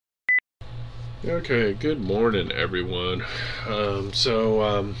Okay, good morning, everyone.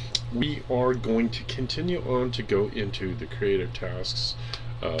 We are going to continue on to go into the creative tasks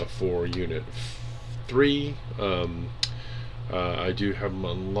for Unit 3. I do have them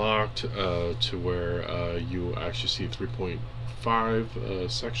unlocked to where you actually see 3.5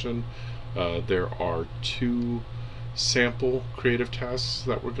 section. There are two sample creative tasks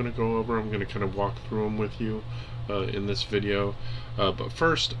that we're going to go over. I'm going to kind of walk through them with you in this video. But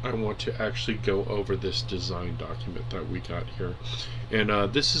first, I want to actually go over this design document that we got here.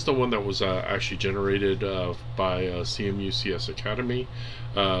 And this is the one that was actually generated by CMU CS Academy,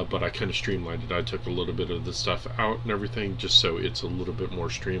 but I kind of streamlined it. I took a little bit of the stuff out and everything just so it's a little bit more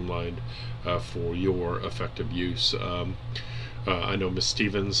streamlined for your effective use. I know Miss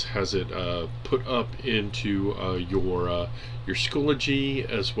Stevens has it put up into your Schoology,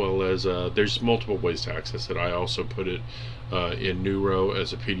 as well as there's multiple ways to access it. I also put it in Neuro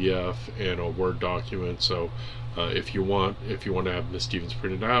as a PDF and a Word document. So if you want to have Miss Stevens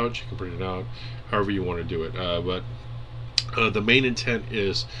print it out, you can print it out however you want to do it. But the main intent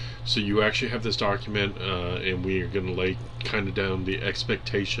is so you actually have this document, and we are going to lay kind of down the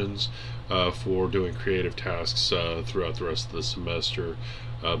expectations for doing creative tasks throughout the rest of the semester.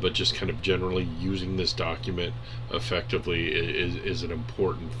 But just kind of generally using this document effectively is an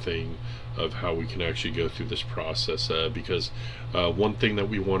important thing of how we can actually go through this process, because one thing that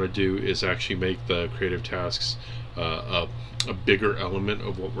we want to do is actually make the creative tasks a bigger element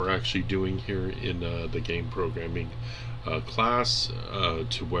of what we're actually doing here in the game programming class,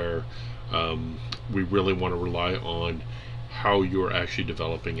 to where we really want to rely on how you're actually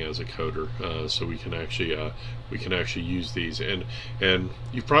developing as a coder, so we can actually use these. And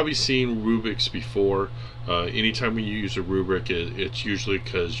you've probably seen rubrics before. Anytime when you use a rubric, it's usually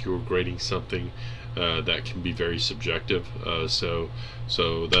because you're grading something that can be very subjective. So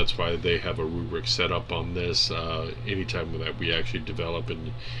that's why they have a rubric set up on this. Anytime that we actually develop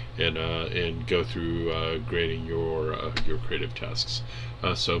and go through grading your creative tasks.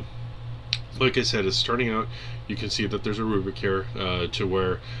 So like I said, it's starting out. You can see that there's a rubric here to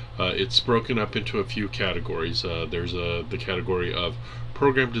where it's broken up into a few categories. There's the category of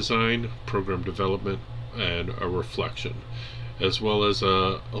program design, program development, and a reflection, as well as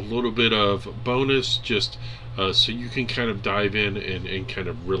a little bit of bonus, just so you can kind of dive in and kind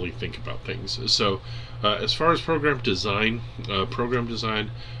of really think about things. So as far as program design, the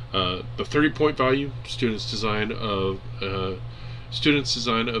 30-point value, students' design of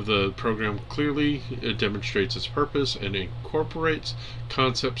the program clearly demonstrates its purpose and incorporates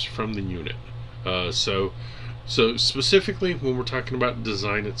concepts from the unit. So specifically, when we're talking about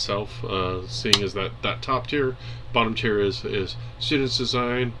design itself, seeing as that top tier, bottom tier is students'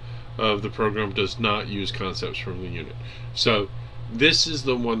 design of the program does not use concepts from the unit. So this is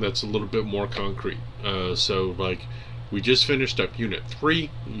the one that's a little bit more concrete. So like we just finished up Unit 3.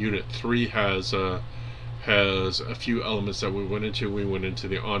 Unit 3 has a few elements that we went into. We went into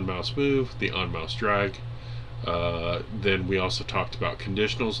the on-mouse move, the on-mouse drag. Then we also talked about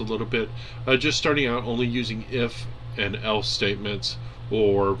conditionals a little bit. Just starting out only using if and else statements,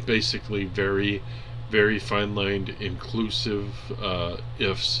 or basically very, very fine-lined inclusive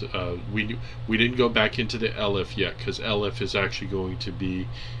ifs. We didn't go back into the elif yet, because elif is actually going to be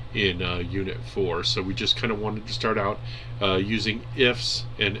in Unit 4. So we just kind of wanted to start out using ifs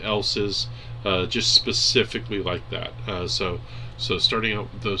and elses, just specifically like that. So starting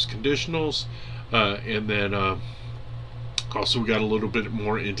out with those conditionals, and then also we got a little bit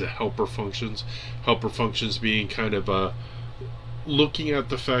more into helper functions. Helper functions being kind of looking at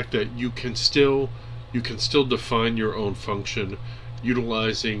the fact that you can still define your own function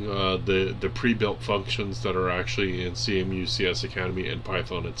utilizing the pre-built functions that are actually in CMU CS Academy and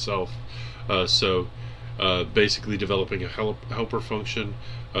Python itself. Basically developing a helper function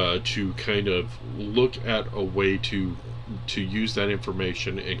to kind of look at a way to use that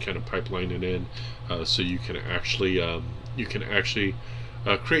information and kind of pipeline it in, so you can actually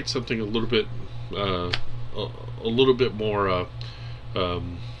create something a little bit more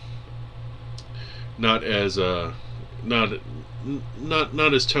not as not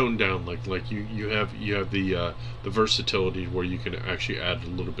as toned down, like you have the versatility where you can actually add a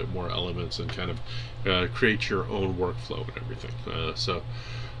little bit more elements and kind of create your own workflow and everything.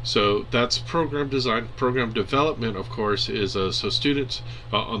 So that's program design. Program development, of course, is so students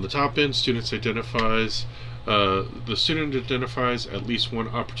on the top end. The student identifies at least one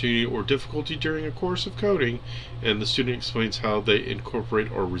opportunity or difficulty during a course of coding, and the student explains how they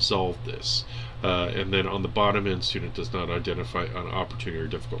incorporate or resolve this. And then on the bottom end, student does not identify an opportunity or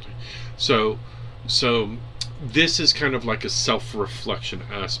difficulty. So this is kind of like a self-reflection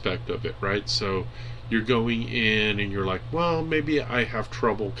aspect of it, right? So you're going in and you're like, well, maybe I have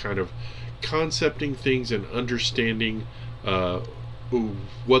trouble kind of concepting things and understanding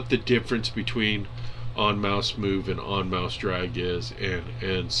what the difference between on mouse move and on mouse drag is,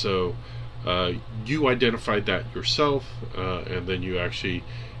 and so you identified that yourself, and then you actually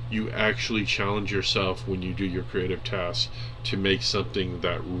challenge yourself when you do your creative tasks to make something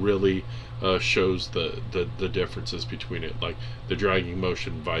that really shows the differences between it, like the dragging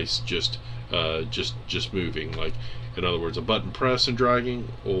motion vice just moving, like in other words a button press and dragging,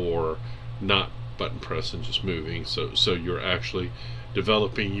 or not button press and just moving. So you're actually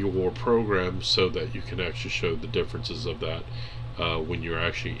developing your program so that you can actually show the differences of that when you're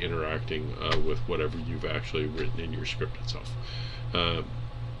actually interacting with whatever you've actually written in your script itself. And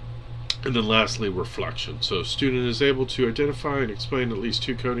then lastly, reflection. So student is able to identify and explain at least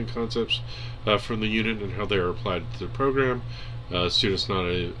 2 coding concepts from the unit and how they are applied to the program. Student's not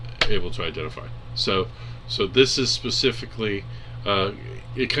able to identify. So this is specifically,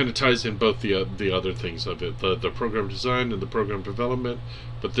 it kind of ties in both the other things of it, the program design and the program development,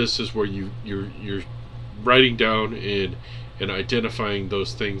 but this is where you're writing down and identifying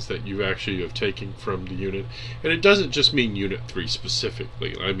those things that you actually have taken from the unit. And it doesn't just mean Unit 3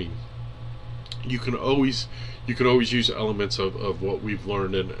 specifically. I mean, you can always use elements of what we've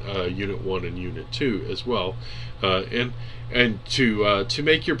learned in Unit 1 and Unit 2 as well, and to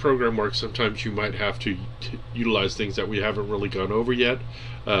make your program work, sometimes you might have to utilize things that we haven't really gone over yet,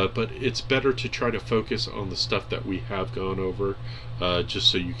 but it's better to try to focus on the stuff that we have gone over, just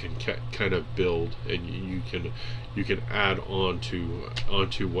so you can kind of build, and you can add onto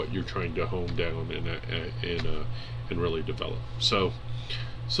what you're trying to hone down and really develop. So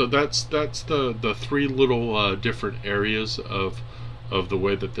that's the 3 little different areas of the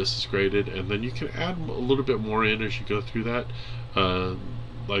way that this is graded, and then you can add a little bit more in as you go through that.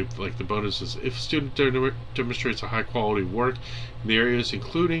 Like the bonuses, if a student demonstrates a high quality work in the areas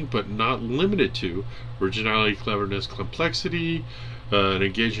including but not limited to originality, cleverness, complexity, an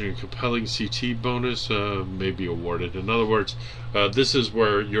engaging and compelling CT bonus may be awarded. In other words, this is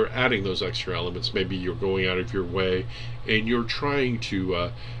where you're adding those extra elements. Maybe you're going out of your way and you're trying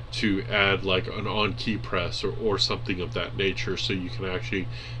to add like an on key press or something of that nature, so you can actually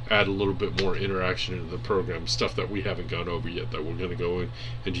add a little bit more interaction into the program, stuff that we haven't gone over yet that we're going to go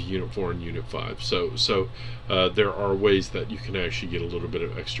into Unit 4 and Unit 5. So there are ways that you can actually get a little bit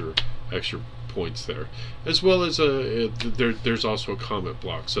of extra points there, as well as there's also a comment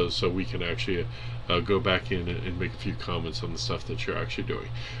block, so we can actually go back in and make a few comments on the stuff that you're actually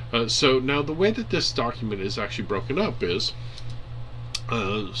doing. So now the way that this document is actually broken up is,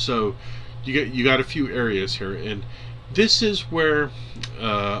 so you got a few areas here, and this is where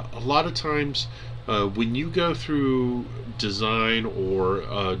a lot of times when you go through design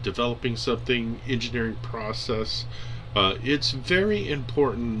or developing something, engineering process, it's very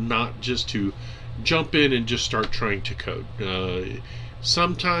important not just to jump in and just start trying to code.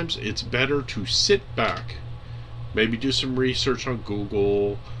 Sometimes it's better to sit back, maybe do some research on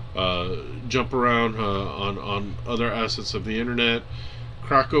Google, jump around on other assets of the internet,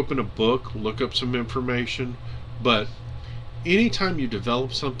 crack open a book, look up some information. But anytime you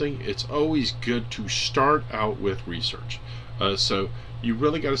develop something, it's always good to start out with research. So you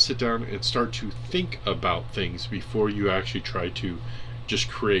really got to sit down and start to think about things before you actually try to just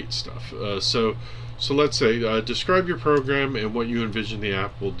create stuff. So let's say describe your program and what you envision the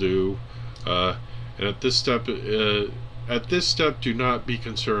app will do. And at this step, do not be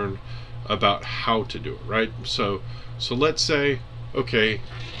concerned about how to do it. Right. So let's say, okay,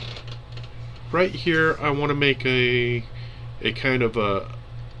 right here I want to make a kind of a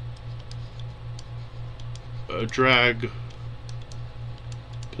drag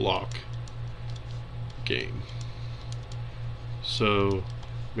block game. So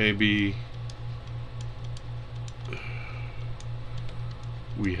maybe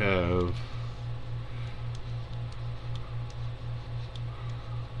we have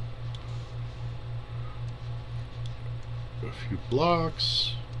a few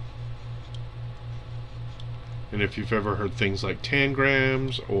blocks, and if you've ever heard things like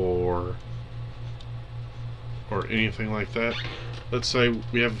tangrams or anything like that, let's say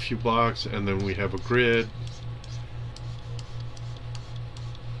we have a few blocks and then we have a grid,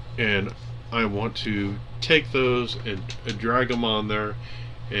 and I want to take those and drag them on there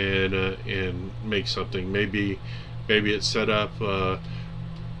and make something. Maybe it's set up.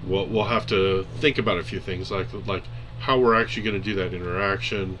 We'll have to think about a few things like how we're actually going to do that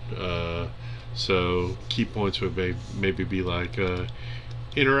interaction. So key points would maybe be like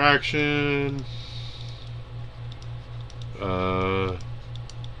interaction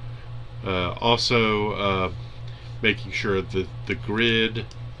Also making sure that the grid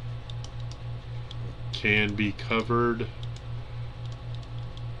can be covered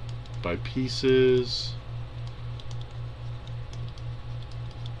by pieces.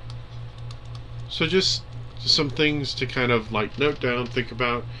 So just some things to kind of like note down, think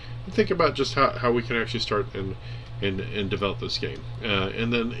about just how we can actually start and develop this game.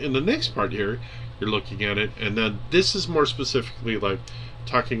 And then in the next part here, you're looking at it, and then this is more specifically like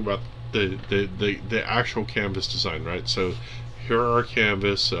talking about the actual canvas design, right? So here are our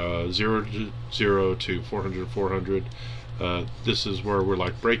canvas, 0 to 0 to 400 400. This is where we're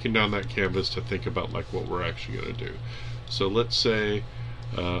like breaking down that canvas to think about like what we're actually going to do. So let's say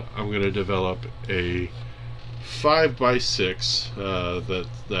I'm going to develop a 5x6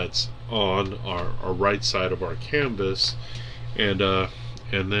 that's on our right side of our canvas, and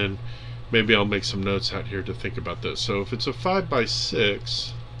then maybe I'll make some notes out here to think about this. So if it's a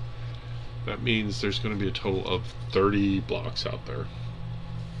 5x6, that means there's going to be a total of 30 blocks out there.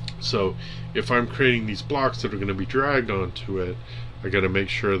 So if I'm creating these blocks that are going to be dragged onto it, I got to make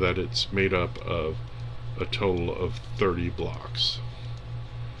sure that it's made up of a total of 30 blocks.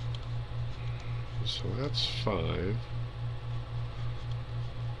 So that's 5.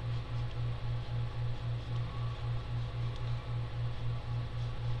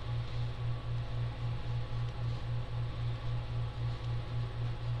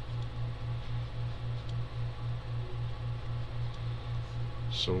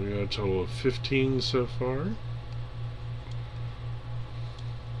 So we got a total of 15 so far.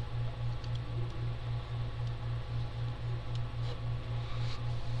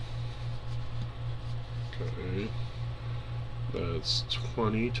 Okay, that's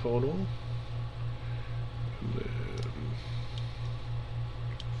 20 total. And then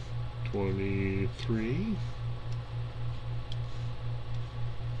 23,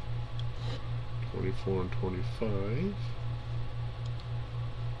 24 and 25.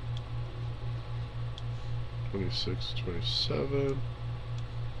 26, 27,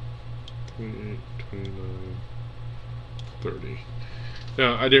 28, 29, 30.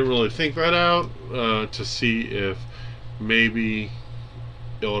 Now, I didn't really think that out to see if maybe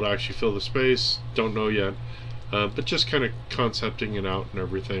it would actually fill the space. Don't know yet. But just kind of concepting it out and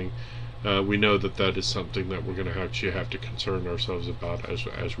everything. We know that that is something that we're going to actually have to concern ourselves about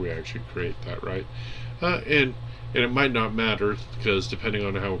as we actually create that, right? And it might not matter, because depending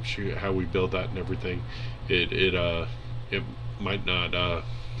on how we build that and everything, it might not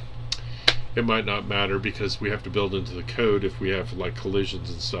matter, because we have to build into the code if we have like collisions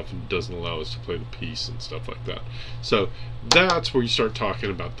and stuff, and it doesn't allow us to play the piece and stuff like that. So that's where you start talking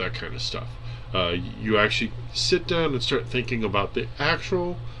about that kind of stuff. You actually sit down and start thinking about the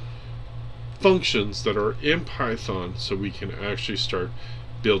actual functions that are in Python, so we can actually start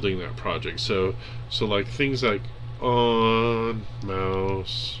building that project. So like things like on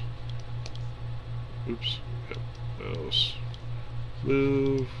mouse, mouse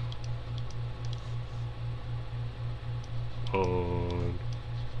move, on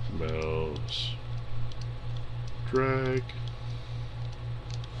mouse drag,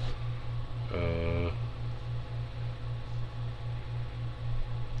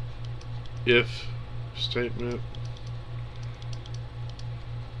 if statement,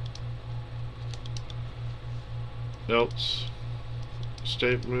 else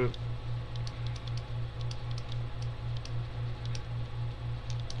statement,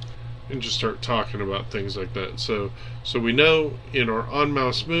 and just start talking about things like that. So we know in our on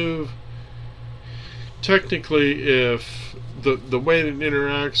mouse move, technically, if the way it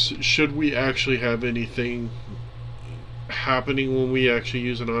interacts, should we actually have anything happening when we actually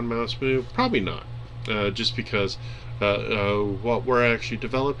use an on mouse move? Probably not, just because what we're actually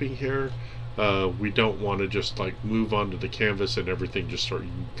developing here, we don't want to just like move onto the canvas and everything just start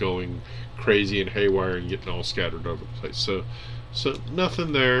going crazy and haywire and getting all scattered over the place. So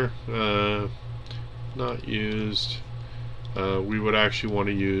nothing there, not used. We would actually want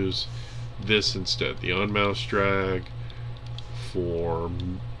to use this instead, the on mouse drag for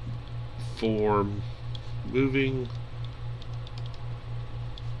moving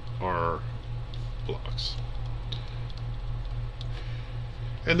our blocks.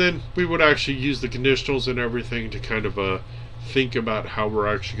 And then we would actually use the conditionals and everything to kind of think about how we're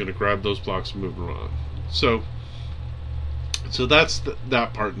actually going to grab those blocks and move them around. So that's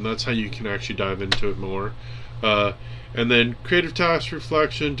that part, and that's how you can actually dive into it more. And then creative tasks,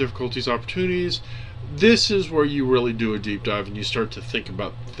 reflection, difficulties, opportunities. This is where you really do a deep dive and you start to think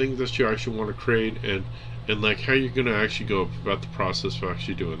about things that you actually want to create, and like how you're going to actually go about the process of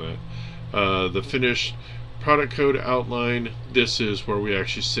actually doing that. The finished product code outline, this is where we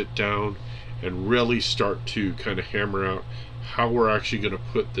actually sit down and really start to kind of hammer out how we're actually going to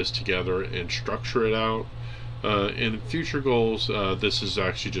put this together and structure it out. In future goals, this is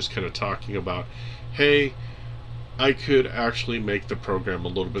actually just kind of talking about, hey, I could actually make the program a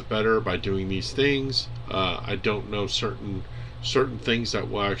little bit better by doing these things. I don't know certain things that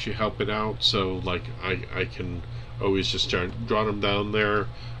will actually help it out, so like I can always just draw them down there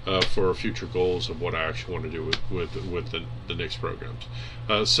for future goals of what I actually want to do with the next programs.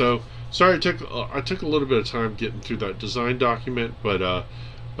 So sorry I took a little bit of time getting through that design document, but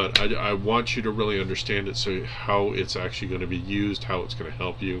I want you to really understand it, so how it's actually going to be used, how it's going to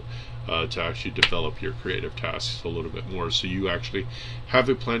help you to actually develop your creative tasks a little bit more, so you actually have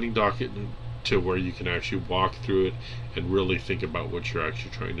a planning document to where you can actually walk through it and really think about what you're actually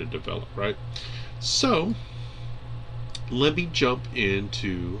trying to develop, right? So let me jump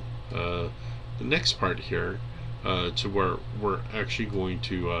into the next part here, to where we're actually going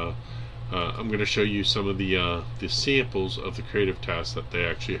to I'm going to show you some of the samples of the creative tasks that they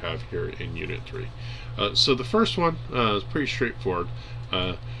actually have here in Unit 3. So the first one is pretty straightforward.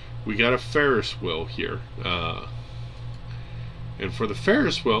 We got a Ferris wheel here, and for the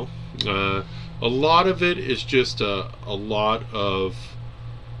Ferris wheel, a lot of it is just a lot of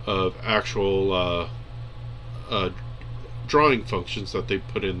actual drawing functions that they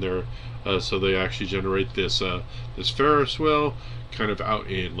put in there. So they actually generate this this Ferris wheel kind of out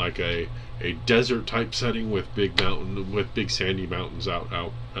in like a desert type setting with big sandy mountains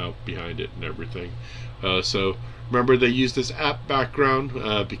out behind it and everything. So remember, they use this app background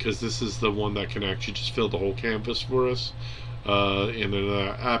because this is the one that can actually just fill the whole canvas for us. And then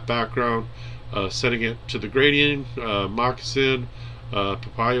app background, setting it to the gradient, moccasin,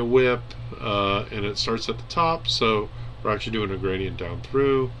 papaya whip, and it starts at the top, so we're actually doing a gradient down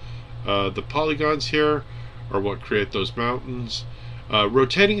through. The polygons here are what create those mountains.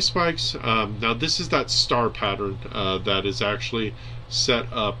 Rotating spikes, now this is that star pattern that is actually set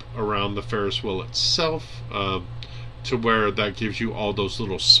up around the Ferris wheel itself, to where that gives you all those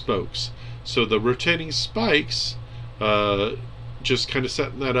little spokes. So the rotating spikes, just kind of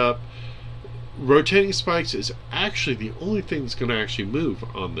setting that up. Rotating spikes is actually the only thing that's going to actually move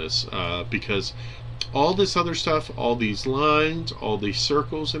on this, because all this other stuff, all these lines, all these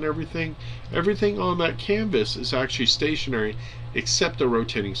circles and everything on that canvas is actually stationary except the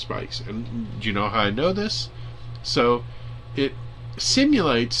rotating spikes. And do you know how I know this? So it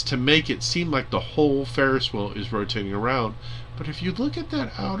simulates to make it seem like the whole Ferris wheel is rotating around. But if you look at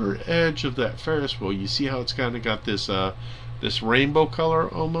that outer edge of that Ferris wheel, you see how it's kind of got this this rainbow color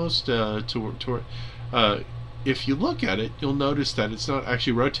almost if you look at it, you'll notice that it's not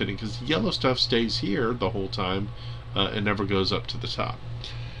actually rotating, because the yellow stuff stays here the whole time and never goes up to the top.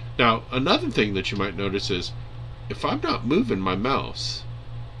 Now, another thing that you might notice is if I'm not moving my mouse,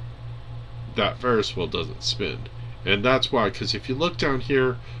 that Ferris wheel doesn't spin. And that's why, because if you look down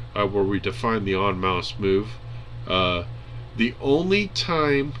here where we define the on mouse move, the only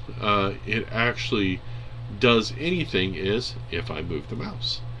time it actually does anything is if I move the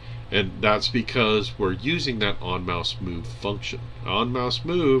mouse. And that's because we're using that on mouse move function. On mouse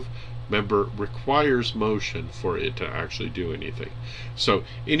move, remember, requires motion for it to actually do anything. So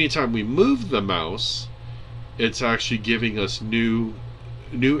anytime we move the mouse, it's actually giving us new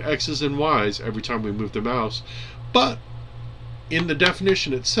X's and Y's every time we move the mouse. But in the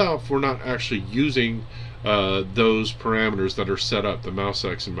definition itself, we're not actually using those parameters that are set up, the mouse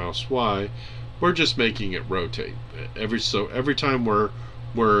X and mouse Y. We're just making it rotate. Every time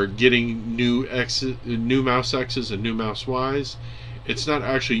we're getting new mouse X's and new mouse Y's, it's not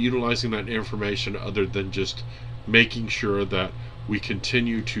actually utilizing that information other than just making sure that we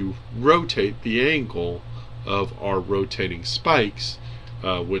continue to rotate the angle of our rotating spikes,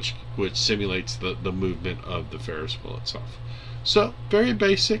 which simulates the movement of the Ferris wheel itself. So very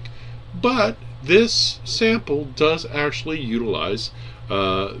basic, but this sample does actually utilize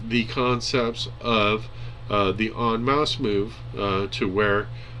the concepts of the on mouse move to where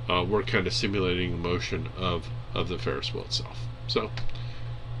we're kind of simulating the motion of the Ferris wheel itself. So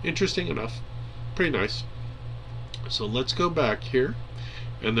interesting enough, pretty nice. So let's go back here,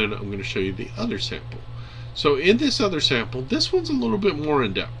 and then I'm going to show you the other sample. So in this other sample, this one's a little bit more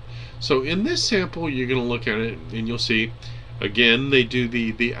in depth. So in this sample, you're going to look at it and you'll see, again, they do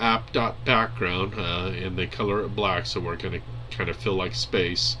the app.background and they color it black, so we're going to kind of fill like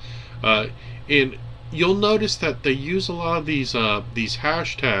space. And you'll notice that they use a lot of these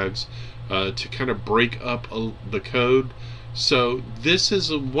hashtags to kind of break up the code. So this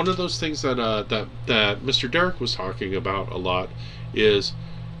is one of those things that Mr. Derek was talking about a lot, is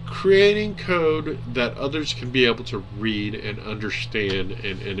creating code that others can be able to read and understand,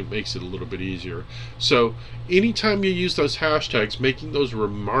 and it makes it a little bit easier. So anytime you use those hashtags, making those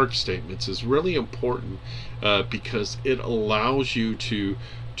remark statements is really important, because it allows you to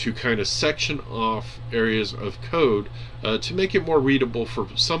kind of section off areas of code to make it more readable for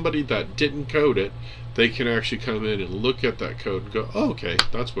somebody that didn't code it. They can actually come in and look at that code and go, oh, okay,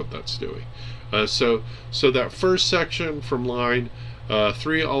 that's what that's doing. So that first section from line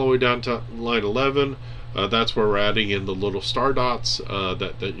 3 all the way down to line 11, that's where we're adding in the little star dots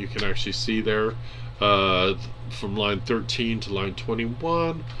that you can actually see there. From line 13 to line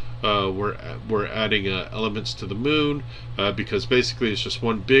 21, we're adding elements to the moon, because basically it's just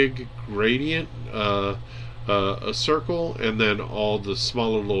one big gradient, a circle, and then all the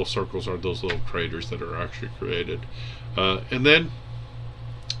smaller little circles are those little craters that are actually created. And then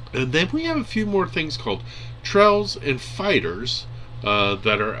we have a few more things called trails and fighters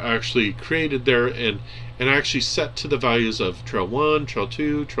that are actually created there and actually set to the values of trail 1, trail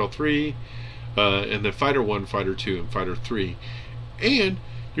 2, trail 3, and then fighter 1, fighter 2, and fighter 3. And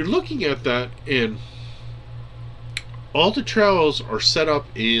you're looking at that, and all the trails are set up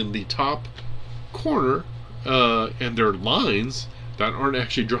in the top corner, and they're lines that aren't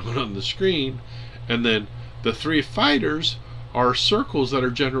actually drawn on the screen. And then the 3 fighters are circles that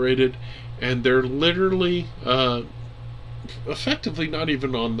are generated, and they're literally effectively not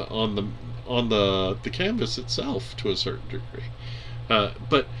even on the canvas itself to a certain degree.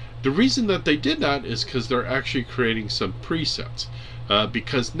 But the reason that they did that is because they're actually creating some presets,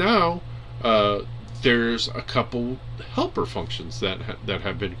 because now there's a couple helper functions that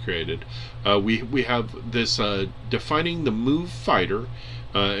have been created. We have this defining the move fighter.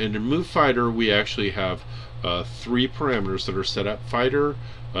 In the move fighter, we actually have 3 parameters that are set up: fighter,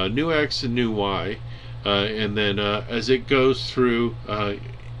 new X, and new Y. And then as it goes through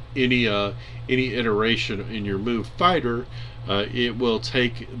any iteration in your move fighter, it will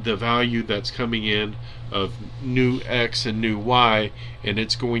take the value that's coming in of new X and new Y, and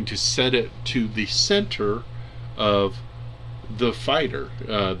it's going to set it to the center of the fighter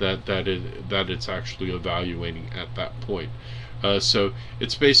that it's actually evaluating at that point. So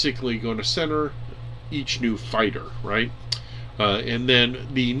it's basically going to center each new fighter, right? And then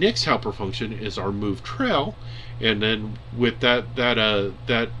the next helper function is our move trail, and then with that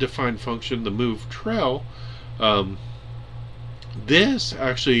defined function, the move trail, this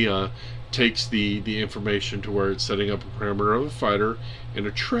actually takes the information to where it's setting up a parameter of a fighter and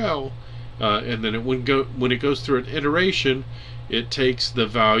a trail, and then when it goes through an iteration, it takes the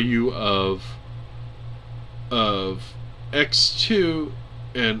value of x2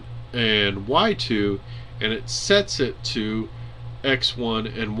 and y2, and it sets it to x1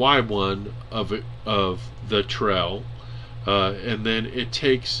 and y1 of the trail, and then it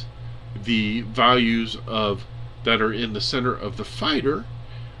takes the values that are in the center of the fighter,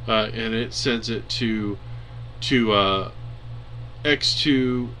 and it sends it to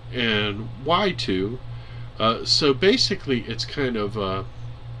x2 and y2. So basically, it's kind of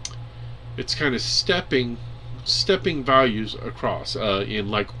stepping values across in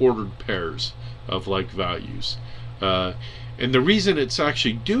like ordered pairs of like values. And the reason it's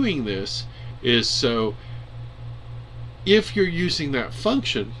actually doing this is so if you're using that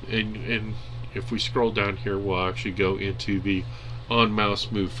function, and if we scroll down here, we'll actually go into the on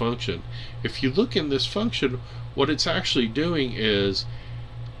mouse move function. If you look in this function, what it's actually doing is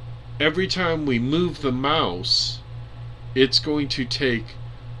every time we move the mouse, it's going to take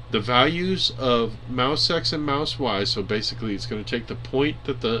the values of mouse X and mouse Y. So basically, it's going to take the point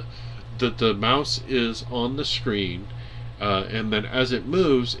that the mouse is on the screen, and then as it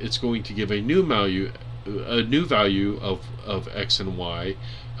moves, it's going to give a new value of X and Y,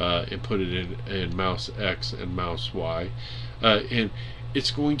 and put it in mouse X and mouse Y, and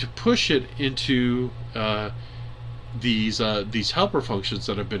it's going to push it into these helper functions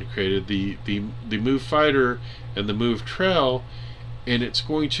that have been created, the move fighter and the move trail, and it's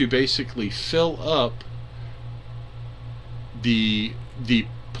going to basically fill up the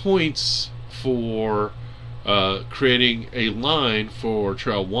points for creating a line for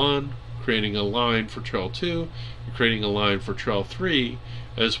trail 1, creating a line for trail 2, creating a line for trail 3,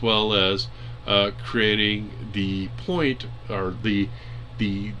 as well as creating the point, or the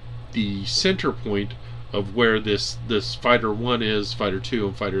center point of where this fighter 1 is, fighter 2,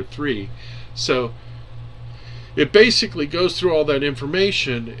 and fighter 3. So it basically goes through all that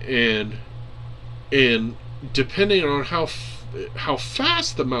information, and depending on how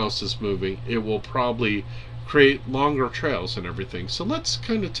fast the mouse is moving, it will probably create longer trails and everything. So let's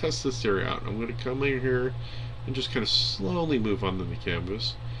kind of test this theory out. I'm going to come in here and just kind of slowly move onto the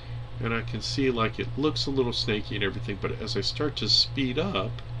canvas, and I can see like it looks a little snaky and everything, but as I start to speed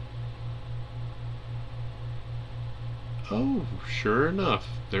up, oh, sure enough,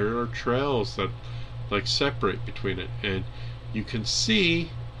 there are trails that like separate between it, and you can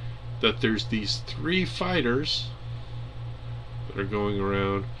see that there's these 3 fighters that are going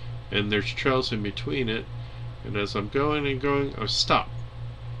around, and there's trails in between it, and as I'm going and going, I stop.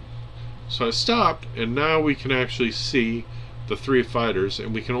 So I stopped, and now we can actually see the 3 fighters,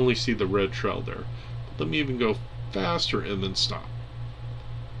 and we can only see the red trail there. But let me even go faster and then stop.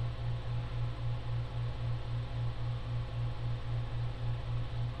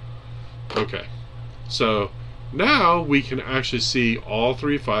 Okay, so now we can actually see all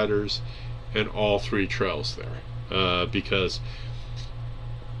 3 fighters and all 3 trails there, because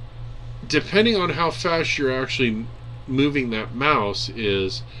depending on how fast you're actually moving that mouse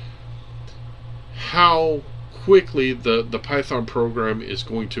is how quickly the Python program is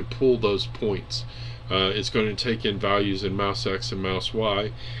going to pull those points. It's going to take in values in mouse X and mouse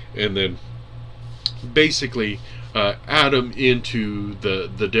Y, and then basically add them into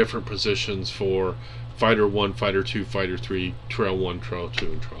the different positions for fighter 1, fighter 2, fighter 3, trail 1, trail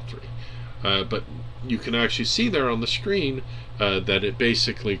 2, and trail 3. But you can actually see there on the screen that it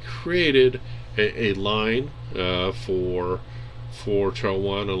basically created a line for trail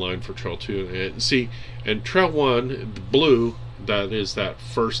 1, a line for trail 2, and see, and trail 1, the blue, that is that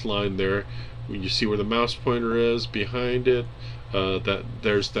first line there. When you see where the mouse pointer is behind it, that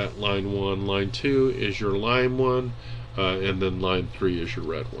there's that line 1. Line 2 is your line 1, and then line 3 is your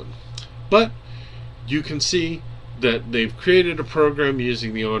red one. But you can see that they've created a program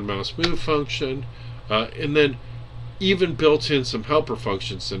using the on mouse move function, and then even built in some helper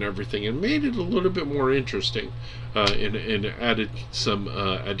functions and everything, and made it a little bit more interesting, and added some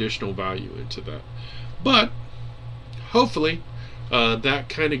additional value into that. But hopefully that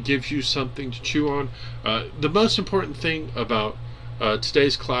kind of gives you something to chew on. The most important thing about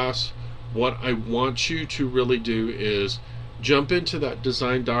today's class, what I want you to really do is jump into that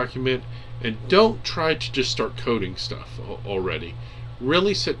design document and don't try to just start coding stuff already.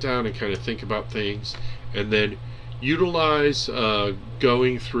 Really sit down and kind of think about things, and then utilize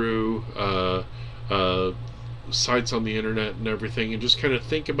going through sites on the internet and everything, and just kind of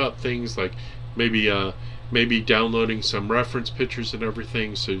think about things like maybe downloading some reference pictures and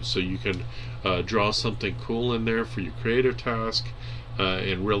everything, so you can draw something cool in there for your creative task,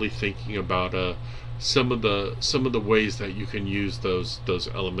 and really thinking about some of the ways that you can use those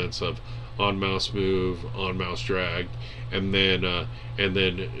elements of on mouse move, on mouse drag, and then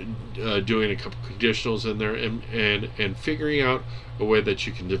doing a couple conditionals in there, and figuring out a way that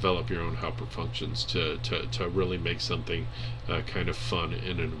you can develop your own helper functions to really make something kind of fun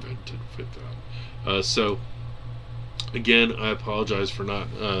and inventive with that. So again, I apologize for not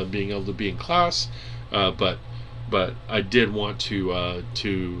being able to be in class, but I did want to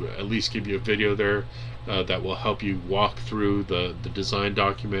at least give you a video there that will help you walk through the design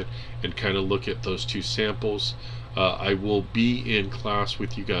document and kind of look at those 2 samples. I will be in class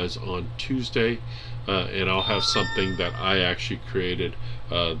with you guys on Tuesday, and I'll have something that I actually created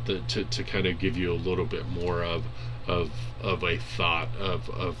to kind of give you a little bit more of a thought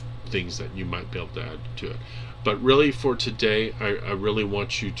of things that you might be able to add to it. But really for today, I really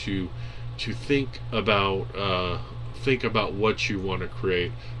want you to think about what you want to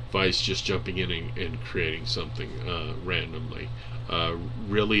create, vice just jumping in and creating something randomly.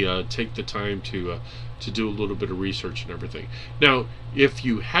 Really take the time to do a little bit of research and everything. Now, if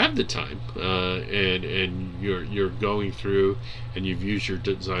you have the time and you're going through and you've used your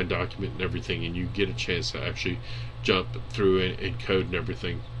design document and everything, and you get a chance to actually jump through and code and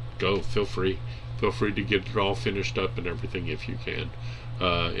everything, feel free to get it all finished up and everything if you can.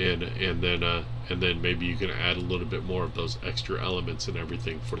 And then maybe you can add a little bit more of those extra elements and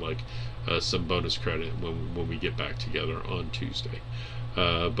everything for like some bonus credit when we get back together on Tuesday.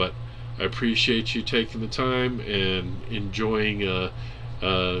 But I appreciate you taking the time and enjoying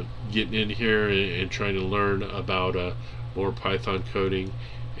getting in here and trying to learn about more Python coding,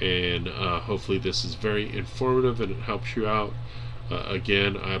 and hopefully this is very informative and it helps you out.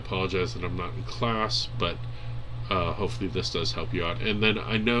 Again, I apologize that I'm not in class, but hopefully this does help you out. And then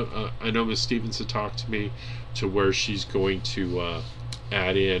I know Ms. Stevens had talked to me to where she's going to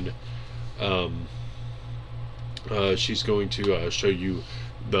add in she's going to show you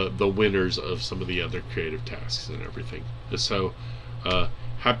the winners of some of the other creative tasks and everything. So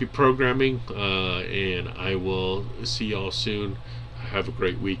happy programming, and I will see y'all soon. Have a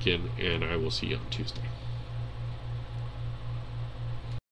great weekend, and I will see you on Tuesday.